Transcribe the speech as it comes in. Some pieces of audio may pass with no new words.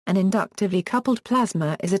An inductively coupled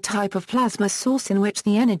plasma is a type of plasma source in which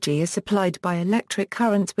the energy is supplied by electric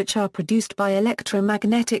currents which are produced by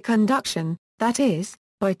electromagnetic induction, that is,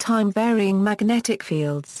 by time-varying magnetic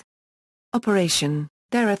fields. Operation: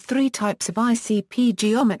 there are three types of ICP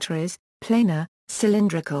geometries: planar,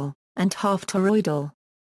 cylindrical, and half-toroidal.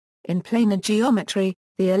 In planar geometry,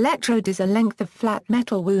 the electrode is a length of flat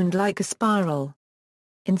metal wound like a spiral.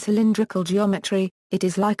 In cylindrical geometry, it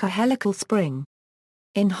is like a helical spring.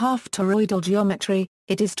 In half-toroidal geometry,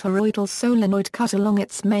 it is toroidal solenoid cut along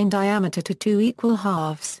its main diameter to two equal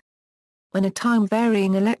halves. When a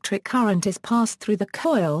time-varying electric current is passed through the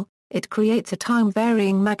coil, it creates a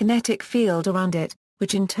time-varying magnetic field around it,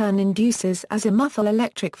 which in turn induces an azimuthal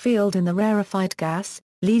electric field in the rarefied gas,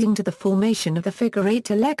 leading to the formation of the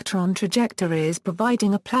figure-8 electron trajectories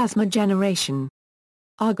providing a plasma generation.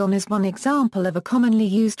 Argon is one example of a commonly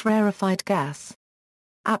used rarefied gas.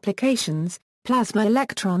 Applications: plasma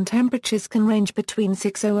electron temperatures can range between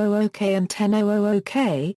 600 K and 1000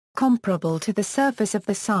 K, comparable to the surface of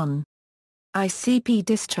the Sun. ICP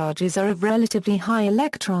discharges are of relatively high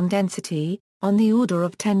electron density, on the order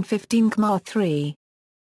of 10-15 Cm3.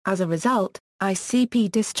 As a result,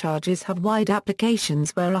 ICP discharges have wide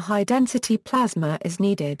applications where a high-density plasma is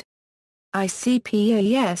needed.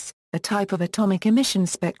 ICP-AES, a type of atomic emission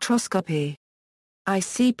spectroscopy.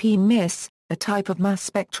 ICP-MIS, a type of mass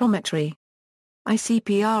spectrometry.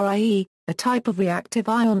 ICP-RIE, a type of reactive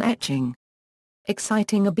ion etching.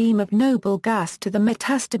 Exciting a beam of noble gas to the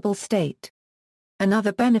metastable state.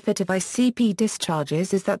 Another benefit of ICP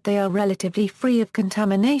discharges is that they are relatively free of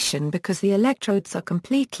contamination because the electrodes are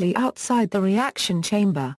completely outside the reaction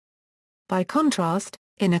chamber. By contrast,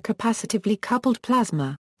 in a capacitively coupled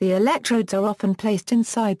plasma, the electrodes are often placed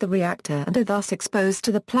inside the reactor and are thus exposed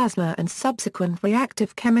to the plasma and subsequent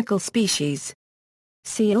reactive chemical species.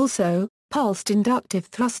 See also, pulsed inductive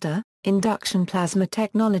thruster, induction plasma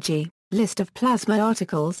technology, list of plasma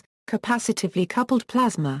articles, capacitively coupled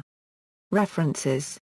plasma. References